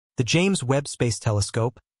The James Webb Space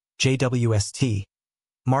Telescope, JWST,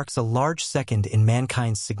 marks a large second in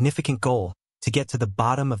mankind's significant goal to get to the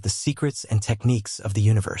bottom of the secrets and techniques of the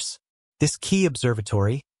universe. This key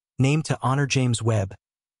observatory, named to honor James Webb,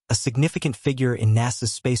 a significant figure in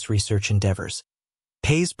NASA's space research endeavors,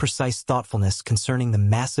 pays precise thoughtfulness concerning the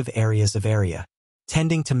massive areas of area,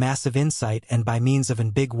 tending to massive insight and by means of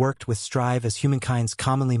an big worked with strive as humankind's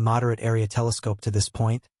commonly moderate area telescope to this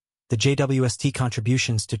point, the JWST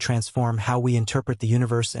contributions to transform how we interpret the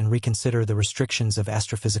universe and reconsider the restrictions of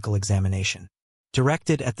astrophysical examination.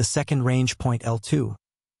 Directed at the second range point L2,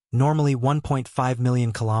 normally 1.5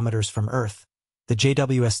 million kilometers from Earth, the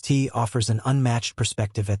JWST offers an unmatched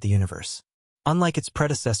perspective at the universe. Unlike its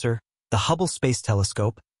predecessor, the Hubble Space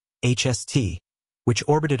Telescope, HST, which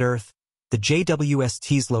orbited Earth, the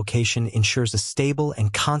JWST's location ensures a stable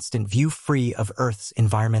and constant view free of Earth's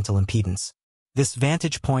environmental impedance. This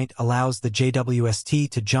vantage point allows the JWST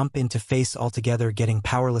to jump into space altogether, getting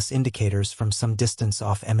powerless indicators from some distance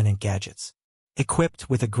off eminent gadgets. Equipped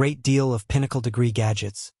with a great deal of pinnacle-degree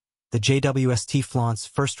gadgets, the JWST flaunts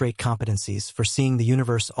first-rate competencies for seeing the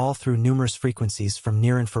universe all through numerous frequencies from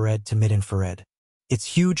near-infrared to mid-infrared.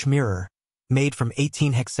 Its huge mirror, made from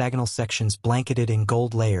 18 hexagonal sections blanketed in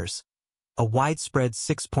gold layers, a widespread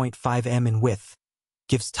 6.5 m in width,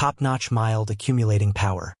 gives top-notch mild accumulating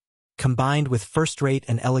power. Combined with first-rate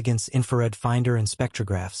and elegance infrared finder and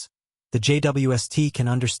spectrographs, the JWST can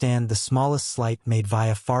understand the smallest slight made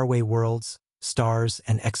via faraway worlds, stars,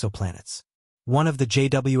 and exoplanets. One of the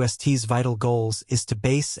JWST's vital goals is to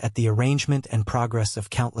base at the arrangement and progress of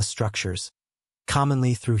countless structures,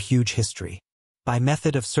 commonly through huge history. By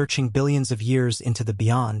method of searching billions of years into the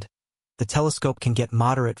beyond, the telescope can get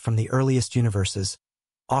moderate from the earliest universes,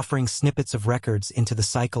 offering snippets of records into the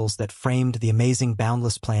cycles that framed the amazing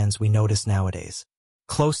boundless plans we notice nowadays.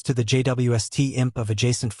 Close to the JWST imp of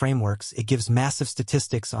adjacent frameworks, it gives massive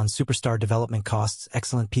statistics on superstar development costs,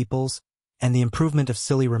 excellent peoples, and the improvement of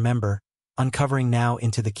silly remember, uncovering now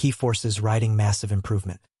into the key forces riding massive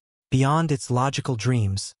improvement. Beyond its logical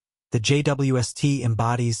dreams, the JWST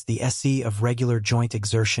embodies the SE of regular joint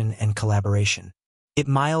exertion and collaboration. It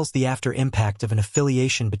miles the after-impact of an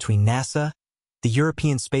affiliation between NASA, the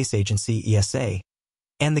European Space Agency ESA,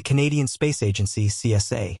 and the Canadian Space Agency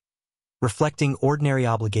CSA, reflecting ordinary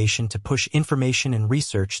obligation to push information and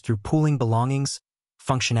research through pooling belongings,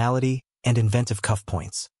 functionality, and inventive cuff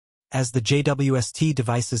points. As the JWST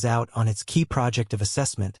devices out on its key project of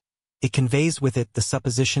assessment, it conveys with it the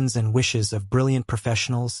suppositions and wishes of brilliant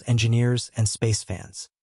professionals, engineers, and space fans.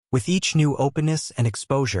 With each new openness and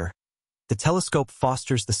exposure, the telescope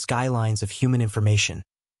fosters the skylines of human information,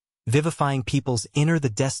 vivifying people's inner the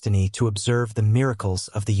destiny to observe the miracles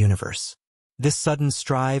of the universe. This sudden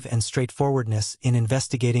strive and straightforwardness in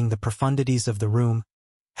investigating the profundities of the room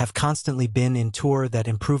have constantly been in tour that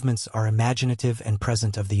improvements are imaginative and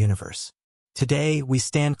present of the universe. Today, we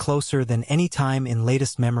stand closer than any time in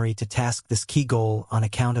latest memory to task this key goal on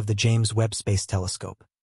account of the James Webb Space Telescope.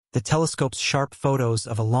 The telescope's sharp photos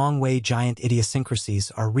of a long-way giant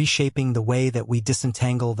idiosyncrasies are reshaping the way that we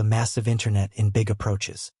disentangle the massive internet in big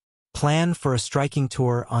approaches. Plan for a striking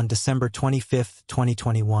tour on December 25,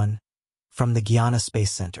 2021, from the Guiana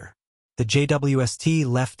Space Center. The JWST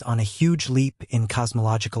left on a huge leap in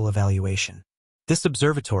cosmological evaluation. This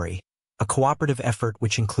observatory, a cooperative effort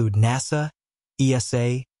which include NASA,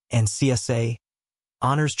 ESA, and CSA,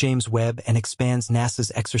 honors James Webb and expands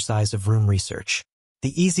NASA's exercise of room research.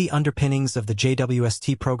 The easy underpinnings of the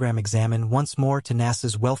JWST program examine once more to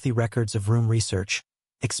NASA's wealthy records of room research,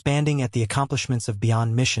 expanding at the accomplishments of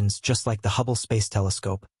beyond missions just like the Hubble Space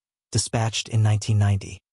Telescope, dispatched in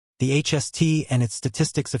 1990. The HST and its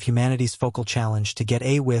Statistics of Humanity's focal challenge to get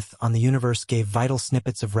a width on the universe gave vital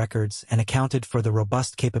snippets of records and accounted for the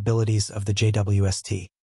robust capabilities of the JWST.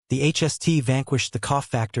 The HST vanquished the cough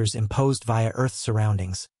factors imposed via Earth's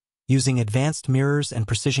surroundings, using advanced mirrors and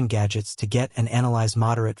precision gadgets to get and analyze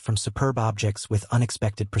moderate from superb objects with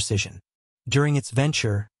unexpected precision. During its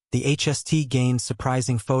venture, the HST gained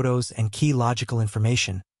surprising photos and key logical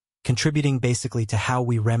information, contributing basically to how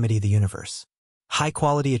we remedy the universe.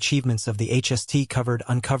 High-quality achievements of the HST covered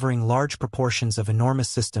uncovering large proportions of enormous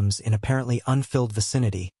systems in apparently unfilled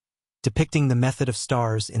vicinity, depicting the method of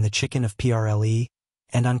stars in the chicken of PRLE,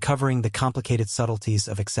 and uncovering the complicated subtleties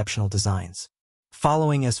of exceptional designs.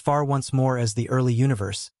 Following as far once more as the early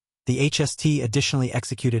universe, the HST additionally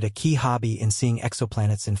executed a key hobby in seeing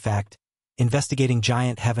exoplanets. In fact, investigating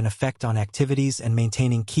giant have an effect on activities and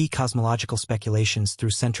maintaining key cosmological speculations through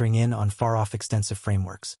centering in on far-off extensive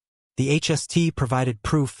frameworks. The HST provided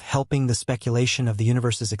proof helping the speculation of the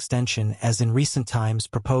universe's extension as in recent times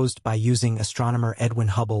proposed by using astronomer Edwin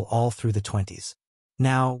Hubble all through the 20s.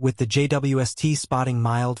 Now, with the JWST spotting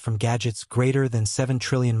mild from gadgets greater than 7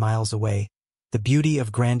 trillion miles away, the beauty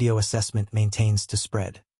of grandiose assessment maintains to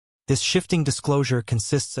spread. This shifting disclosure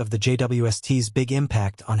consists of the JWST's big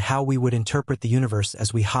impact on how we would interpret the universe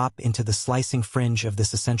as we hop into the slicing fringe of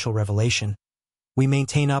this essential revelation. We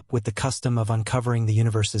maintain up with the custom of uncovering the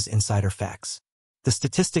universe's insider facts. The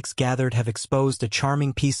statistics gathered have exposed a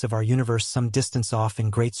charming piece of our universe some distance off in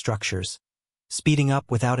great structures, speeding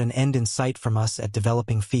up without an end in sight from us at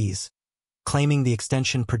developing fees, claiming the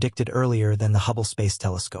extension predicted earlier than the Hubble Space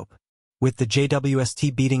Telescope. With the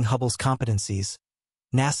JWST beating Hubble's competencies,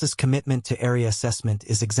 NASA's commitment to area assessment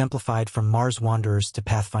is exemplified from Mars Wanderers to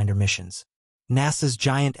Pathfinder missions. NASA's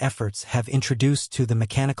giant efforts have introduced to the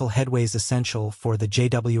mechanical headways essential for the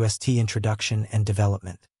JWST introduction and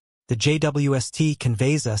development. The JWST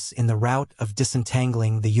conveys us in the route of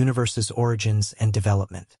disentangling the universe's origins and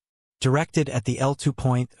development. Directed at the L2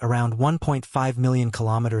 point around 1.5 million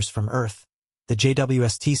kilometers from Earth, the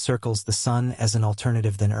JWST circles the Sun as an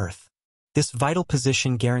alternative than Earth. This vital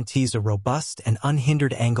position guarantees a robust and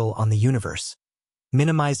unhindered angle on the universe,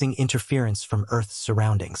 minimizing interference from Earth's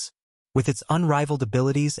surroundings. With its unrivaled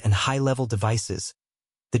abilities and high-level devices,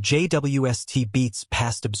 the JWST beats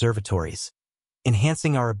past observatories,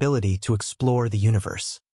 enhancing our ability to explore the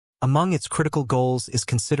universe. Among its critical goals is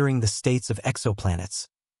considering the states of exoplanets,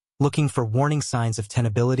 looking for warning signs of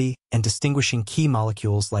tenability and distinguishing key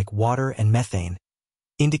molecules like water and methane,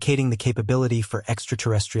 indicating the capability for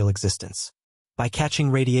extraterrestrial existence. By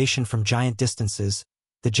catching radiation from giant distances,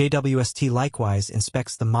 the JWST likewise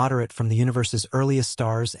inspects the moderate from the universe's earliest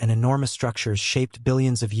stars and enormous structures shaped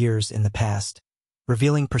billions of years in the past,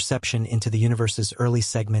 revealing perception into the universe's early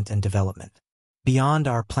segment and development. Beyond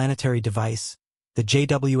our planetary device, the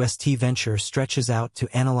JWST venture stretches out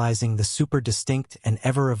to analyzing the super-distinct and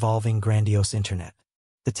ever-evolving grandiose Internet.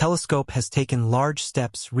 The telescope has taken large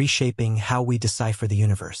steps reshaping how we decipher the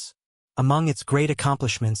universe. Among its great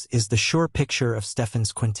accomplishments is the sure picture of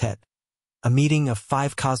Stephan's quintet, a meeting of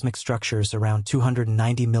 5 cosmic structures around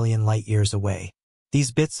 290 million light-years away.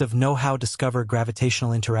 These bits of know-how discover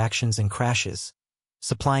gravitational interactions and crashes,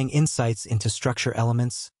 supplying insights into structure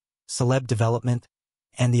elements, celeb development,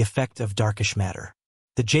 and the effect of darkish matter.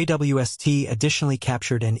 The JWST additionally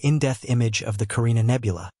captured an in-depth image of the Carina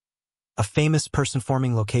Nebula, a famous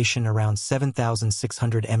person-forming location around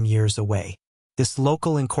 7,600 m-years away. This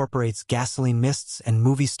local incorporates gasoline mists and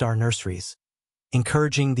movie star nurseries,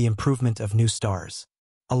 encouraging the improvement of new stars.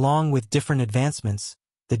 Along with different advancements,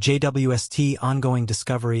 the JWST ongoing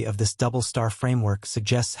discovery of this double-star framework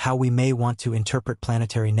suggests how we may want to interpret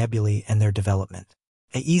planetary nebulae and their development.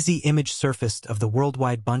 An easy image surfaced of the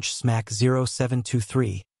worldwide bunch SMAC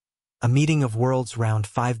 0723, a meeting of worlds round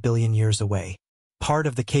 5 billion years away, part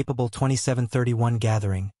of the capable 2731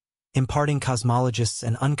 gathering, imparting cosmologists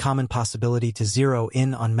an uncommon possibility to zero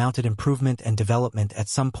in on mounted improvement and development at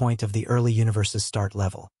some point of the early universe's start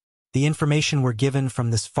level. The information we're given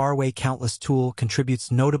from this faraway countless tool contributes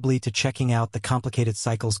notably to checking out the complicated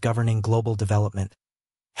cycles governing global development,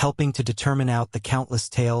 helping to determine out the countless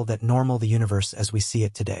tale that normal the universe as we see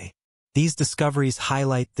it today. These discoveries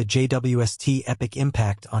highlight the JWST epic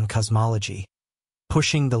impact on cosmology,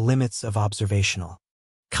 pushing the limits of observational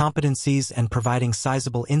competencies and providing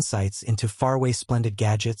sizable insights into faraway splendid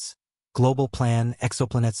gadgets, global plan,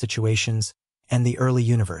 exoplanet situations, and the early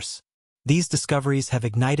universe. These discoveries have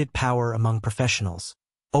ignited power among professionals,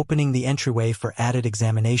 opening the entryway for added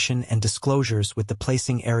examination and disclosures with the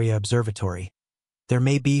Placing Area Observatory. There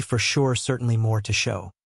may be for sure certainly more to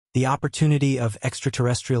show. The opportunity of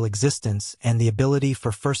extraterrestrial existence and the ability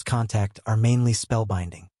for first contact are mainly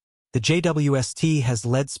spellbinding. The JWST has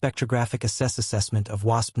led spectrographic assessment of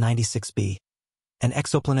WASP-96b, an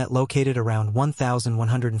exoplanet located around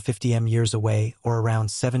 1,150 m-years away or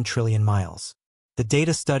around 7 trillion miles. The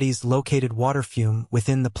data studies located water fume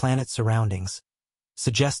within the planet's surroundings,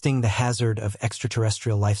 suggesting the hazard of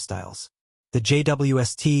extraterrestrial lifestyles. The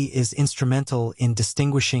JWST is instrumental in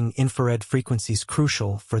distinguishing infrared frequencies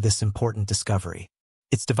crucial for this important discovery.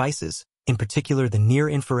 Its devices, in particular the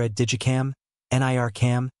near-infrared Digicam,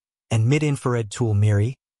 NIR-CAM, and mid-infrared tool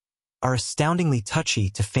MIRI, are astoundingly touchy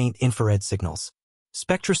to faint infrared signals.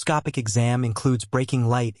 Spectroscopic exam includes breaking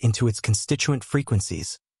light into its constituent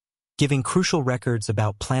frequencies, giving crucial records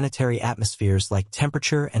about planetary atmospheres like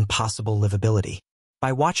temperature and possible livability.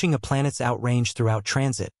 By watching a planet's outrange throughout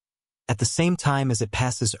transit, at the same time as it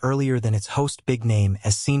passes earlier than its host big name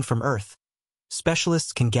as seen from Earth,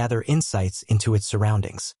 specialists can gather insights into its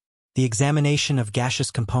surroundings. The examination of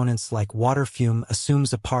gaseous components like water fume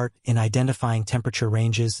assumes a part in identifying temperature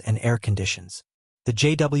ranges and air conditions. The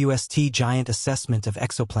JWST Giant Assessment of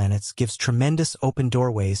Exoplanets gives tremendous open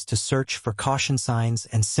doorways to search for caution signs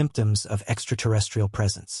and symptoms of extraterrestrial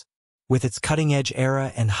presence. With its cutting-edge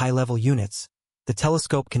era and high-level units, the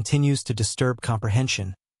telescope continues to disturb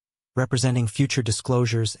comprehension, representing future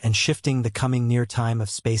disclosures and shifting the coming near time of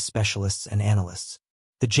space specialists and analysts.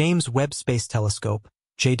 The James Webb Space Telescope,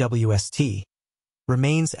 JWST,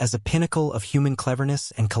 remains as a pinnacle of human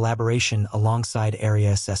cleverness and collaboration alongside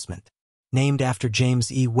area assessment. Named after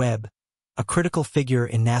James E. Webb, a critical figure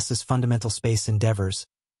in NASA's fundamental space endeavors,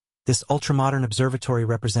 this ultramodern observatory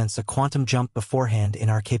represents a quantum jump beforehand in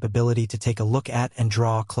our capability to take a look at and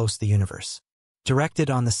draw close the universe. Directed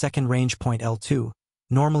on the second range point L2,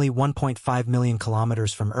 normally 1.5 million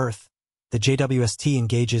kilometers from Earth, the JWST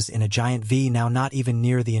engages in a giant V now not even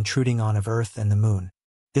near the intruding on of Earth and the Moon.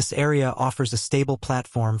 This area offers a stable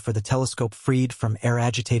platform for the telescope freed from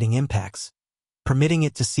air-agitating impacts, permitting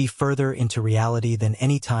it to see further into reality than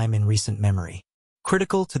any time in recent memory.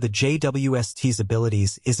 Critical to the JWST's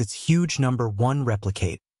abilities is its huge number 1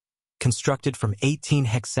 replicate, constructed from 18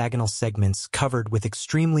 hexagonal segments covered with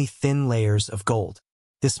extremely thin layers of gold.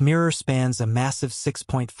 This mirror spans a massive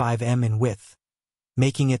 6.5 m in width,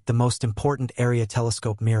 making it the most important area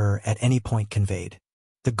telescope mirror at any point conveyed.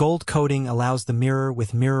 The gold coating allows the mirror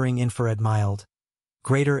with mirroring infrared mild,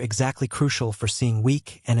 greater exactly crucial for seeing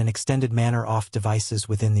weak and in extended manner off devices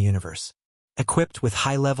within the universe. Equipped with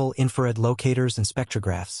high-level infrared locators and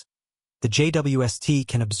spectrographs, the JWST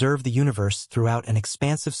can observe the universe throughout an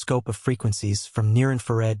expansive scope of frequencies from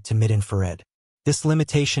near-infrared to mid-infrared. This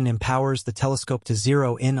limitation empowers the telescope to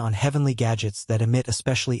zero in on heavenly gadgets that emit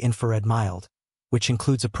especially infrared mild, which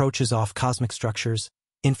includes approaches off cosmic structures,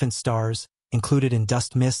 infant stars, included in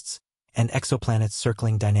dust mists, and exoplanets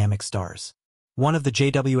circling dynamic stars. One of the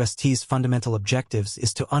JWST's fundamental objectives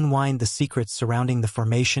is to unwind the secrets surrounding the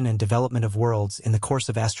formation and development of worlds in the course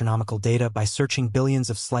of astronomical data by searching billions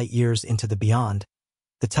of light years into the beyond.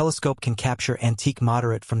 The telescope can capture antique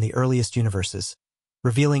moderate from the earliest universes,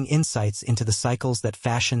 revealing insights into the cycles that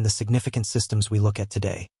fashion the significant systems we look at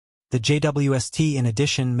today. The JWST, in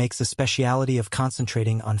addition, makes a speciality of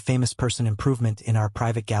concentrating on famous person improvement in our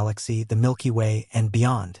private galaxy, the Milky Way, and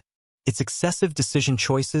beyond. Its excessive decision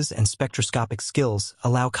choices and spectroscopic skills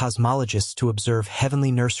allow cosmologists to observe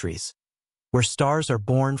heavenly nurseries, where stars are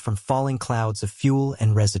born from falling clouds of fuel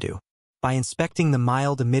and residue. By inspecting the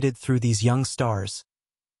mild emitted through these young stars,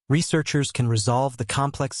 researchers can resolve the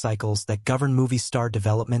complex cycles that govern movie star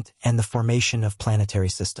development and the formation of planetary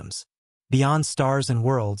systems. Beyond stars and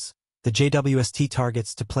worlds, the JWST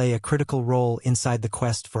targets to play a critical role inside the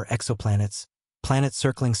quest for exoplanets,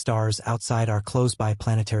 planet-circling stars outside our close-by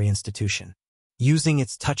planetary institution. Using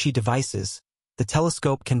its touchy devices, the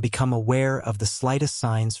telescope can become aware of the slightest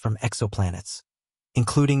signs from exoplanets,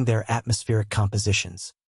 including their atmospheric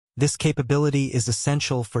compositions. This capability is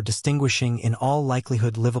essential for distinguishing in all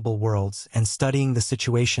likelihood livable worlds and studying the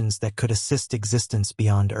situations that could assist existence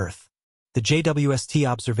beyond Earth. The JWST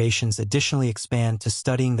observations additionally expand to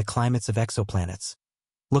studying the climates of exoplanets,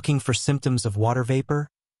 looking for symptoms of water vapor,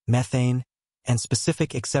 methane, and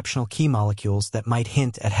specific exceptional key molecules that might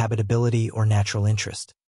hint at habitability or natural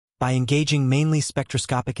interest. By engaging mainly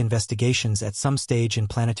spectroscopic investigations at some stage in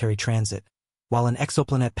planetary transit, while an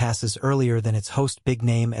exoplanet passes earlier than its host big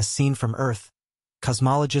name as seen from Earth,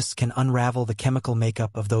 cosmologists can unravel the chemical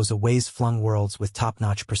makeup of those aways-flung worlds with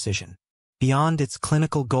top-notch precision. Beyond its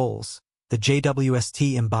clinical goals, the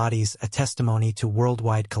JWST embodies a testimony to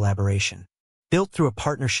worldwide collaboration. Built through a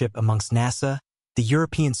partnership amongst NASA, the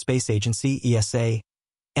European Space Agency, ESA,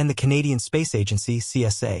 and the Canadian Space Agency,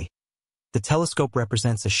 CSA, the telescope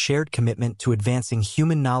represents a shared commitment to advancing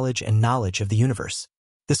human knowledge and knowledge of the universe.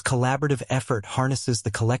 This collaborative effort harnesses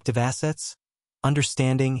the collective assets,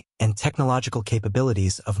 understanding, and technological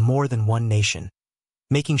capabilities of more than one nation,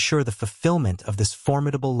 making sure the fulfillment of this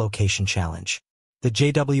formidable location challenge. The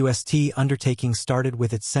JWST undertaking started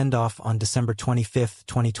with its send-off on December 25,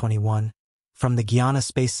 2021, from the Guiana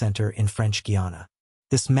Space Center in French Guiana.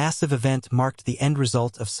 This massive event marked the end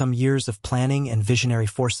result of some years of planning and visionary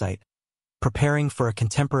foresight, preparing for a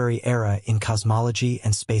contemporary era in cosmology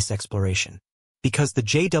and space exploration. Because the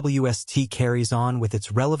JWST carries on with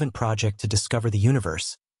its relevant project to discover the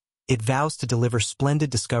universe, it vows to deliver splendid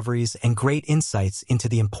discoveries and great insights into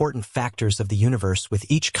the important factors of the universe with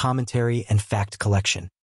each commentary and fact collection.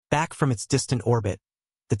 Back from its distant orbit,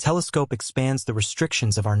 the telescope expands the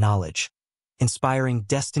restrictions of our knowledge, inspiring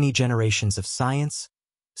destiny generations of science,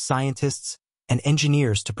 scientists, and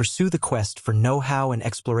engineers to pursue the quest for know-how and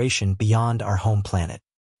exploration beyond our home planet.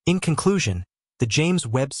 In conclusion, the James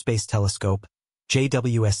Webb Space Telescope,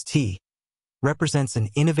 JWST, represents an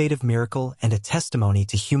innovative miracle and a testimony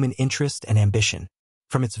to human interest and ambition.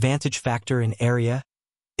 From its vantage factor in area,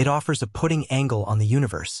 it offers a putting angle on the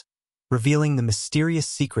universe, revealing the mysterious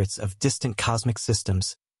secrets of distant cosmic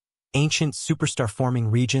systems, ancient superstar-forming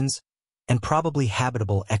regions, and probably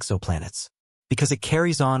habitable exoplanets. Because it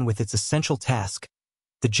carries on with its essential task,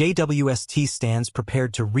 the JWST stands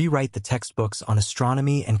prepared to rewrite the textbooks on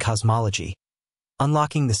astronomy and cosmology,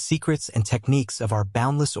 unlocking the secrets and techniques of our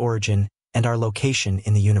boundless origin and our location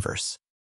in the universe.